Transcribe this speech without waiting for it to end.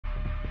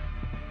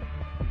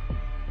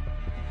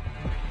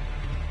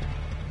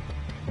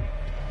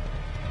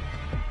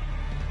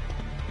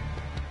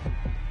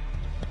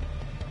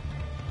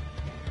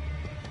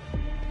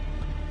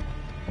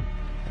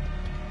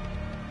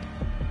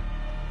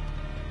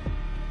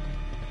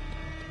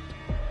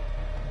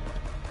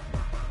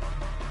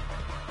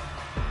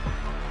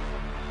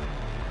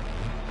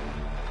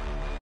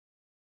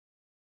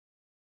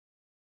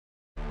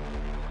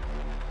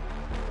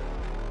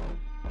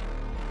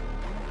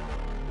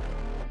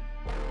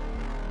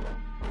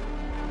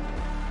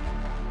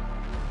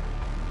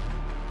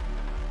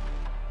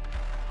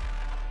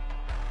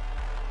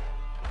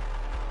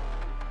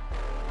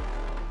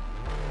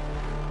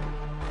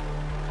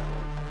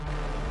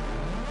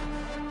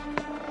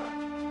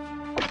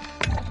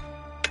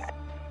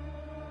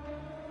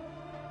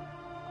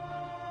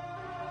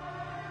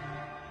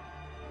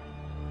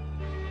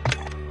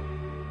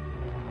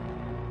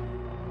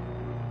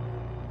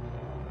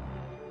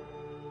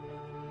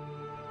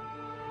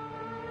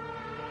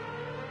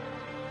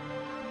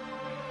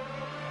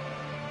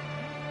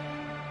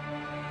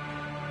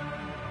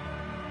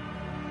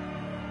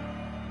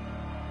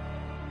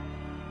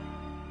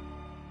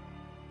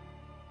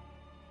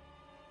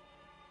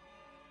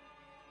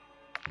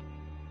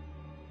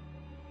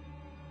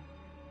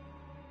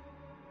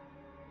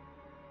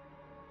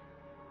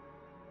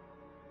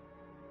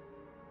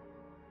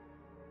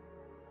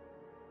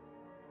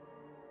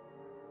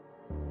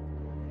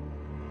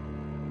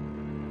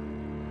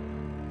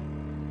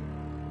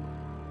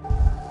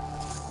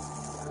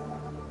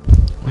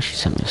she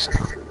sent me a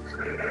star.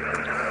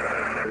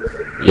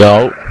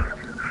 Yo.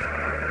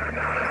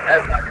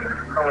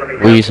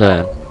 What are you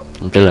saying?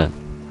 I'm chilling.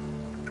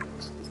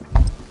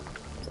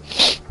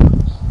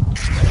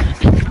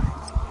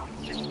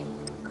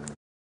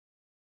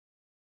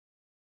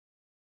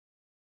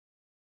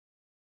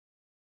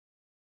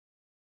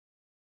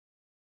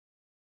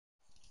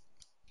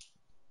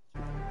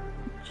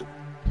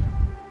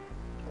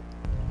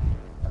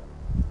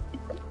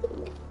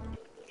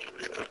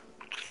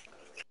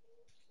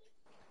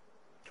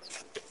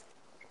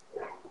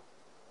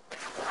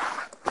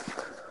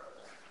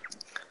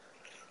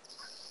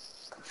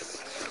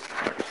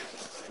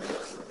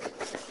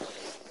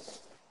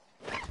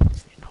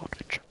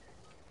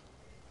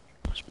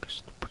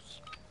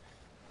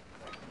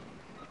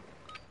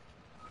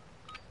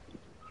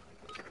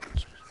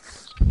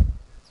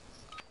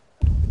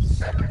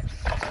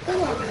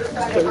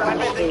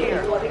 Weapons in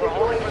gear. We're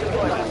holding for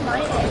deployment.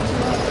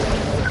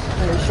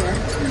 Are you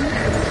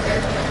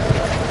sure?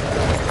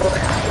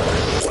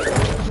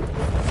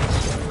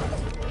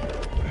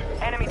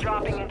 Enemy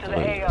dropping into the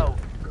AO.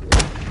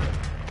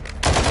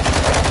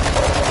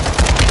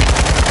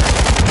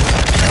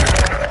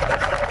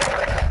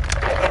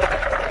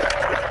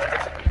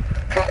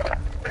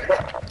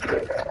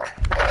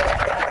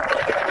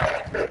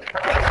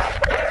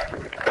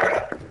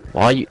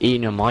 Why are you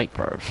eating your mic,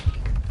 bro?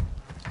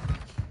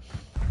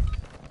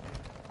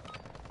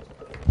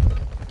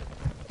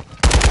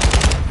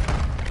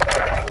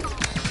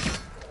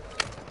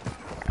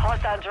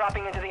 Hostiles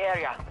dropping into the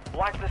area.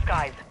 Watch the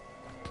skies.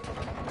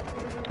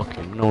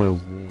 Okay, no.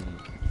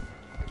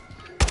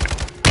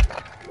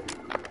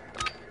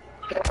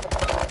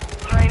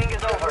 Training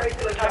is over.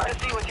 Time to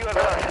see what you have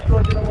learned.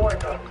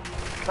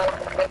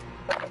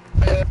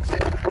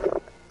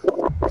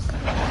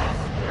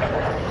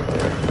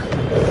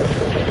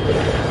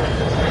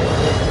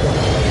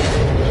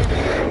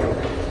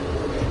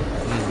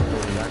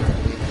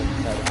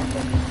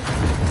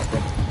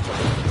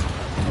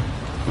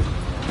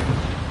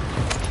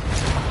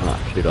 Ah,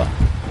 shoot off.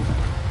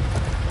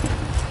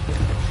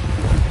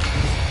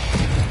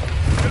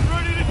 Get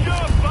ready to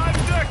jump! 5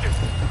 seconds!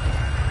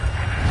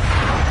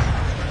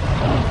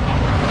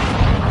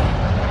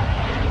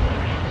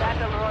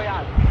 Battle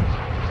Royale.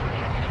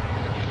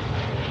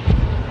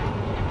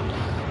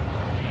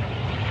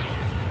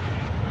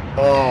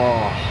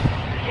 Oh.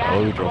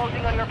 Gas is Drop.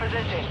 closing on your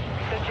position.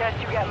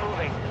 Suggest you get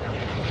moving.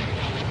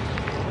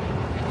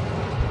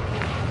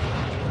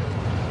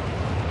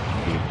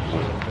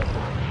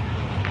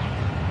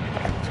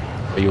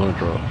 Where you wanna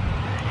drop?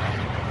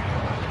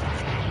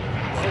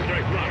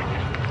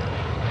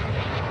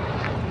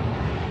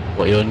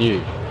 What, you're new?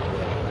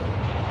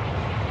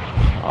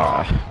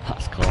 Alright,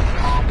 that's cool.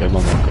 Go,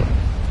 mama, go.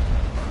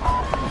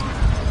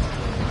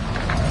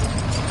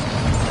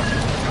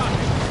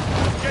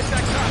 Get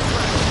that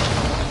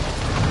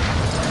contract!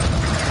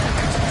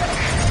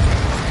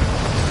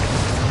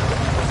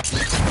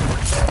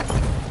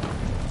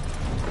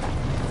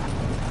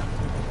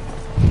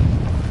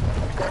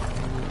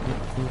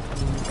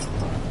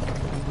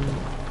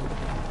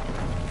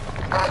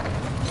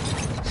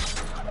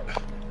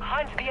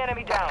 Hunt the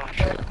enemy down.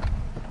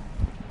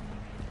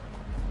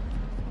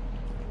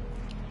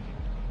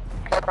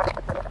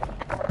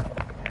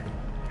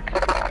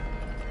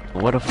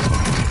 What the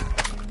f-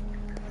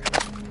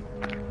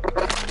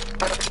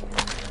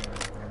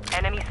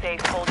 Enemy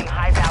safes holding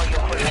high-value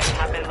equipment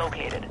have been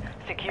located.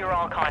 Secure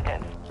all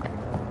contents.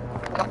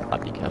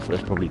 I'd be careful,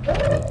 there's probably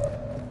people.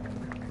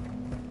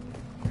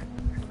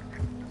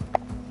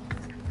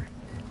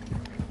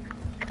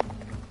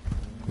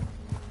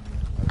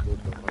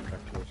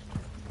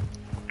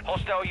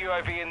 Hostile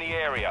UAV in the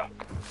area.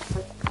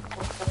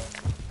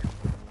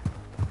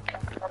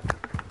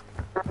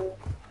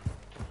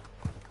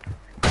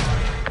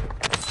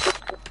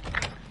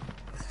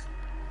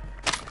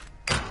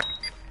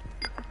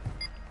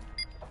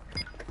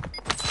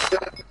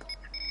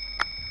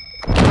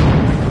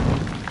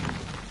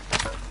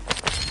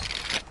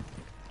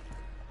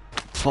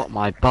 Fuck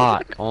my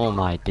back, oh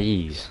my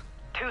D's.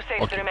 2 safes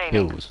Fucking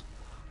remaining. kills.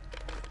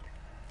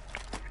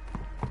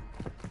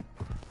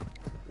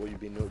 What you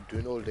been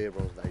doing all day,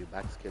 bro? That your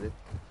back's killing?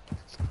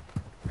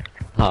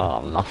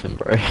 Oh, nothing,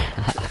 bro.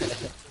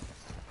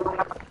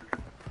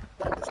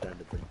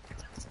 Understandable.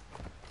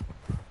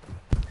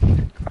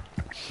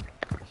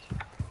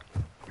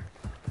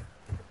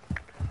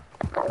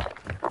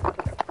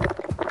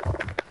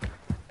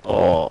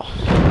 Oh.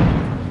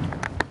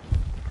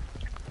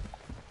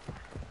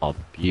 Oh,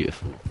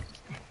 beautiful.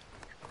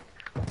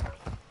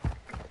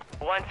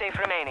 1 safe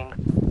remaining.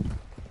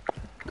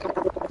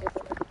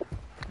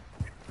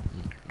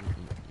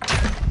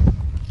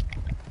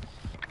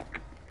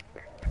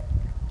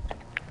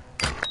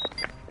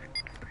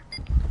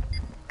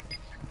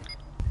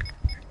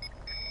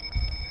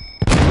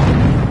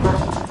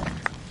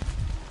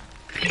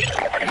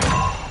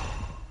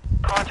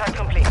 Contract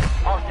complete.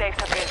 All safes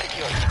have been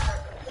secured.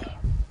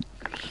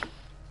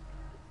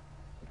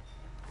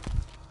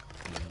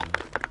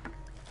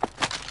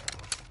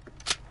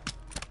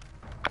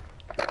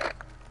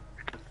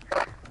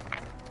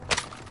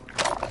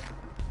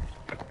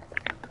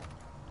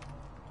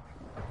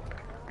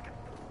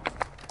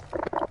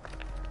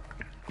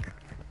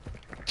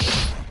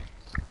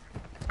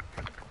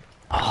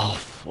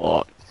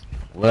 fuck.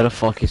 Where the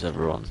fuck is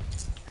everyone?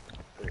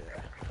 Yeah.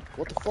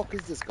 What the fuck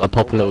is this? I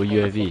pop a little How the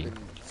UAV.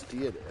 fucking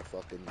steer it,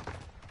 fucking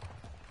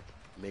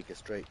make it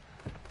straight.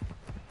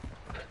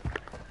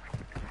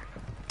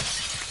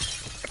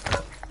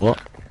 What?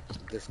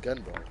 This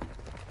gun, bro.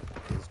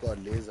 It's got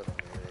a laser on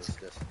it. And it's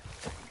just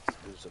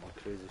doing some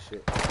crazy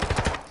shit.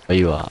 Where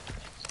you at?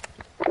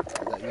 Is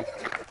that you?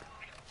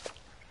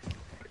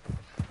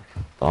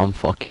 I'm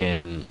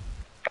fucking...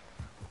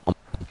 I'm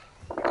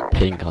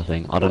pink, I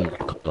think. I don't know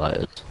what colour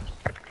that is.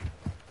 I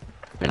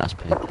think that's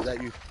pink. Is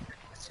that you?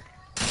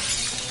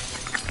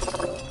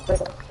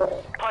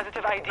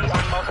 Positive ID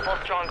on multiple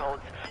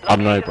strongholds. I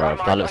don't know, Locations bro. are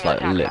That marked looks on like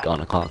your a lit attack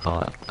gun. I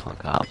can't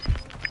get out.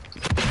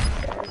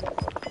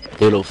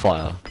 Do a little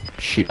fire.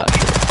 Shoot that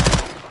shit.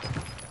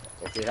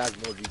 Okay, it has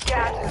no map. reach.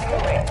 Gas is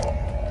moving.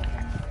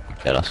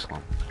 Yeah, that's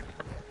fine.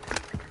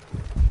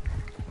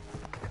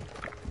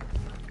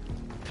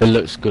 If it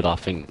looks good, I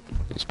think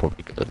it's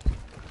probably good.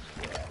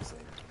 Yeah, same.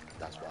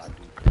 That's what I do.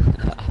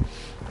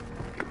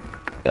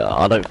 Yeah,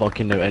 I don't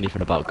fucking know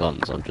anything about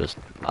guns. I'm just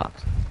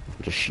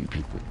shoot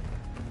people.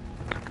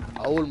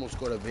 I almost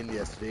got a win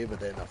yesterday, but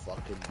then I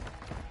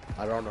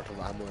ran out of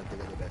ammo and they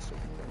got the best of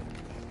me.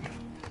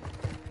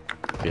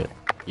 Yeah.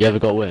 You ever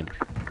got a win?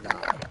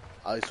 Nah,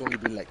 it's only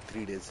been like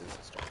 3 days since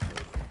I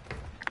started.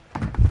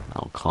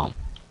 Oh, calm.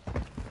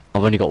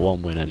 I've only got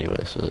one win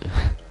anyway, so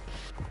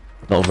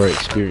not a very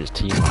experienced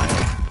team.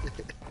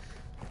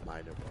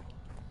 Minor, bro.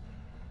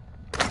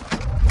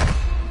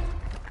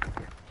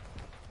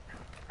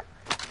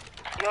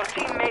 Your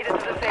team made it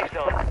to the safe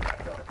zone.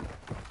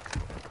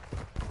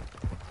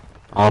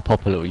 I'll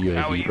pop a little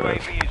Our UAV, bro.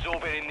 UAV is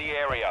orbiting the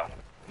area.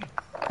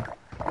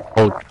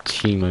 Whole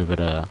team over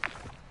there.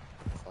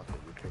 Fuck it,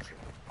 you push it.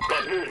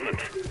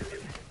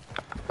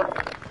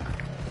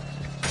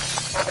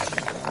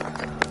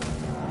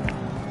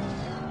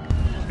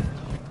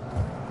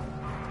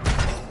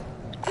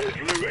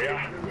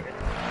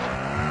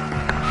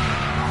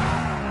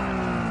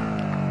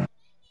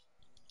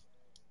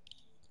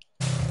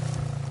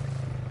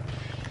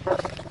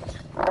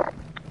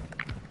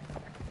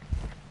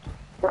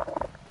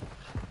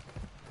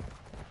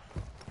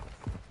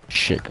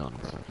 Shit gun,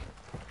 bro.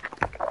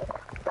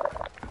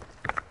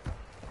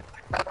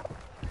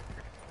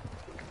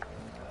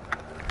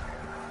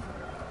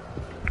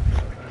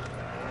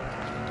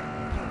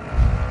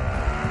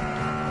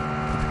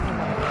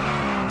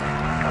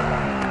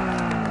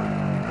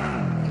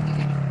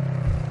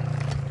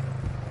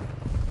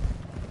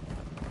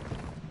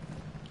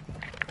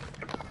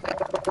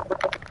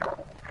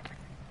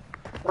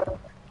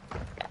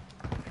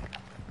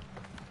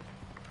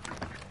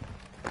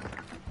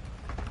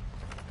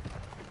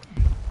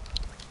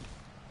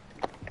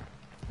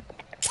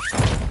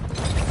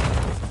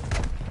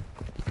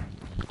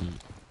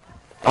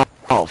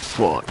 Oh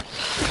fuck.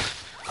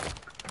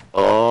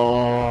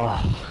 Oh.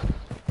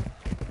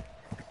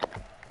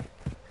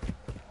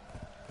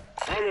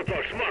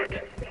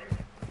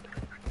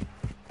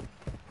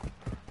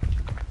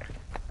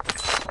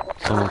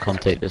 Someone come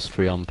take this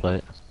free on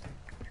plate.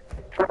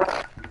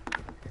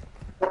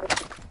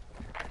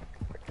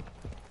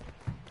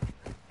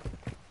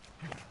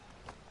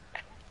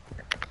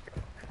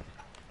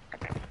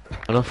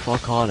 Where the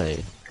fuck are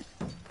they?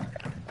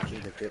 I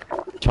think they did.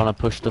 Trying to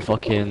push the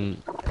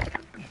fucking...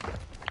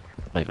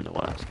 I don't even know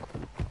what that's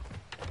called.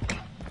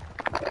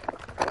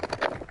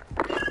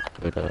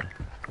 Go to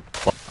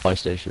fire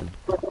station.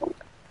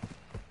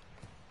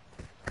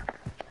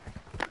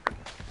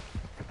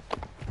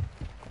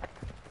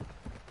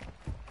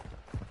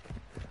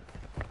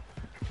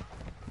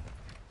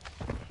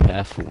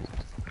 Careful.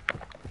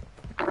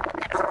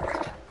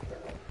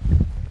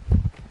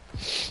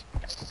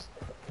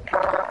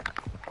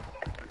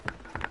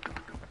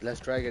 Let's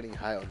try getting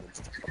high on them.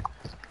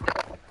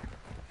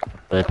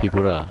 There are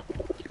people there.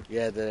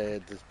 Yeah,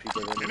 there's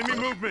people in Enemy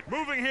movement.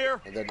 Moving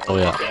here. And then Oh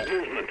yeah.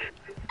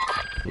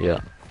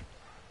 Yeah.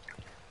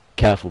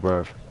 Careful,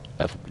 bro.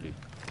 Careful, blue.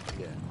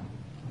 Yeah.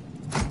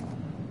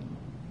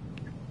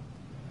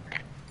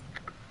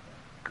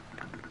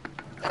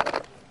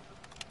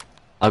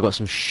 I got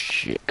some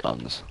shit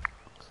guns.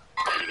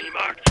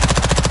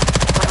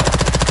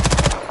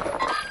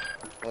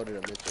 How did I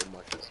miss so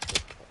much?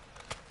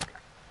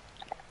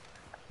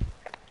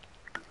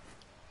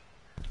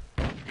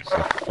 It's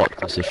a fuck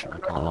position, I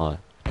can't lie.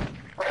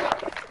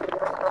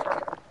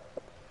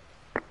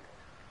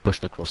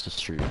 Pushed across the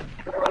street.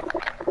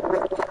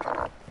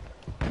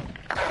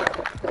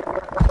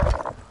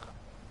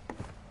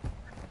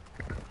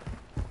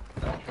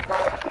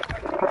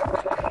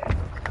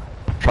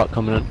 Truck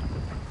coming in.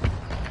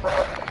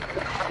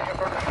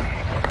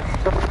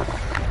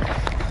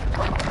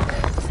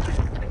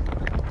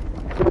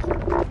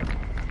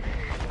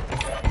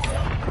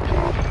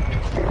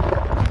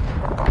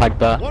 Tag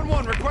there.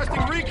 1-1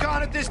 requesting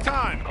recon at this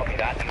time. Copy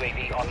that.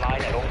 UAV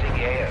online and orbiting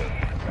the AO.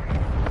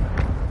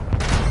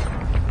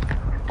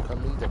 Come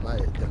in, they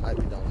might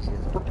be down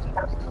here.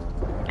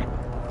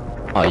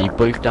 Are you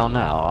both down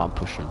now? Oh, I'm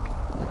pushing.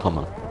 Come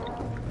on.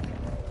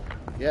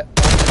 Yeah.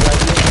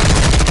 Right here.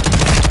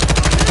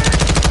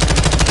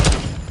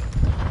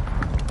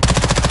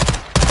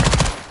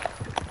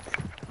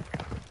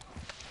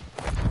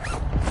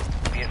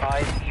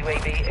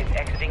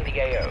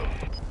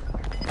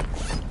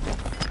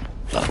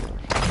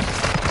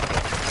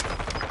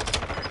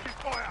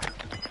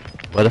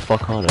 Where the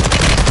fuck are they?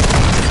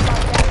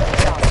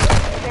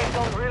 Safe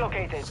zone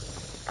relocated.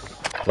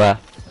 Where?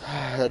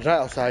 Right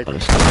outside. Oh,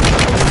 this-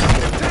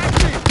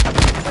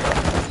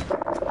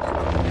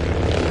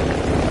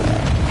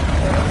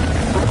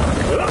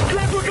 Looks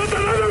like we got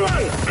another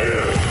one!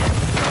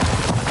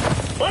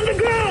 On the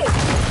ground!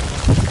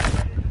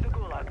 The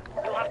Gulag.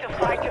 You'll have to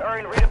fight to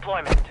earn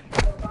redeployment.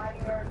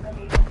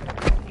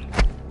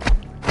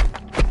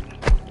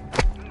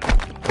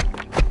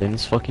 In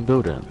this fucking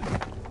building.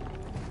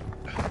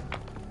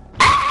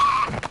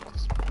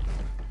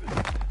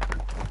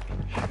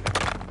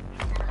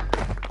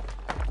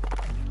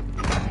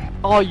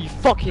 Oh, you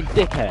fucking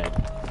dickhead!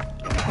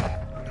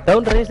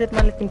 Don't raise it,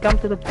 man. Let him come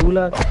to the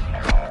gulag.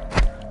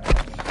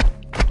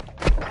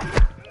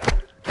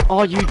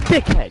 Oh, you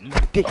dickhead! You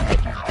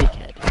dickhead! You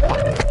dickhead!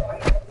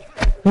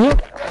 Hmm?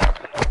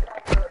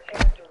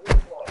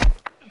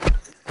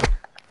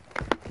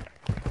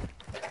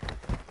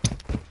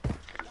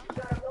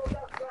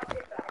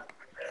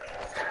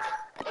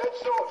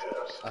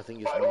 I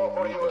think it's me and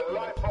Reed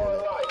that do it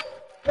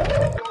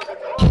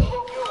together.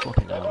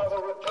 Fucking hell.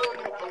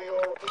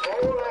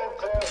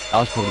 That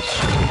was probably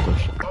stupid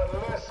question.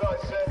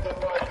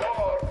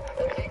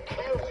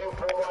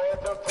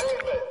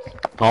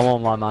 Come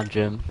on, my man,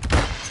 Jim.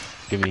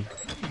 Jimmy.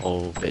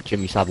 Oh,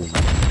 Jimmy Savile,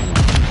 man.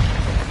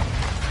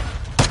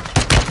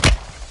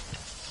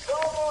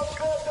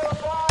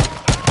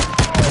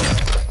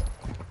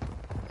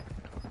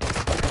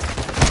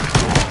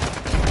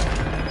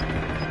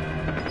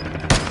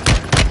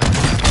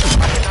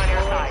 On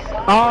your side.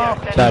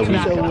 Oh, That Sending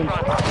you weak. back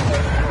to the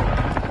front.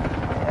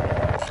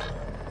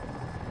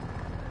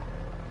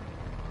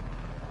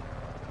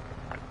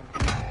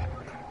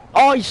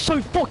 Oh, he's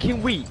so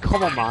fucking weak.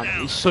 Come on,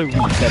 man. He's so weak.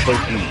 They're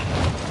both weak.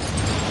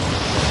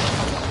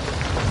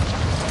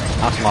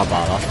 That's my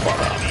bad. That's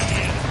fucked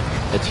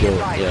up. It's your,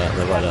 yeah,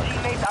 they're right there.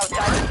 Teammates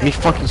outside the Me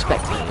safe fucking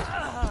spectated.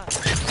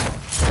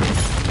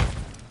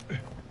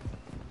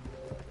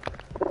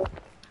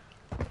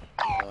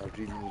 I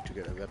really need to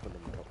get a weapon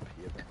on top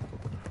here.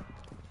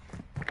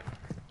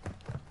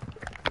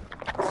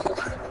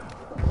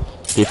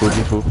 Careful,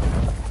 careful.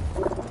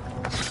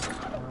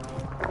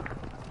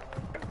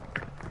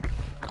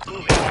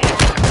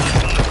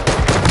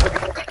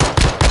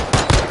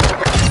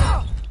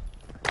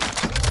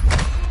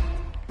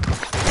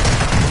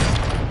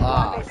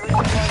 Ah,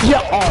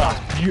 Yeah, oh,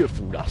 that's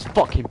beautiful. That's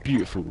fucking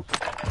beautiful.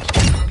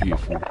 That's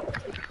beautiful.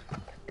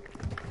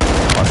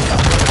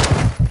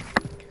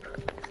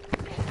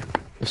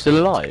 You're still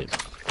alive?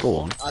 Go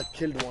on. I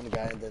killed one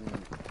guy and then...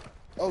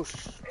 Oh,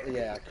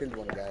 yeah, I killed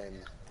one guy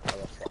and...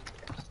 Oh, fuck.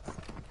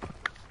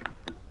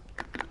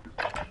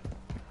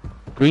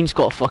 Green's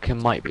got a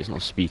fucking mic, but he's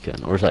not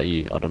speaking. Or is that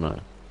you? I don't know.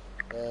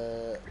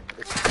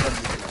 It's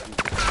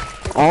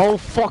probably... Oh,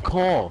 fuck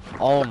off.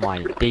 Oh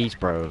my days,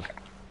 bro.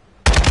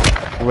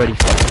 Already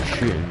fucking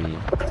shooting me.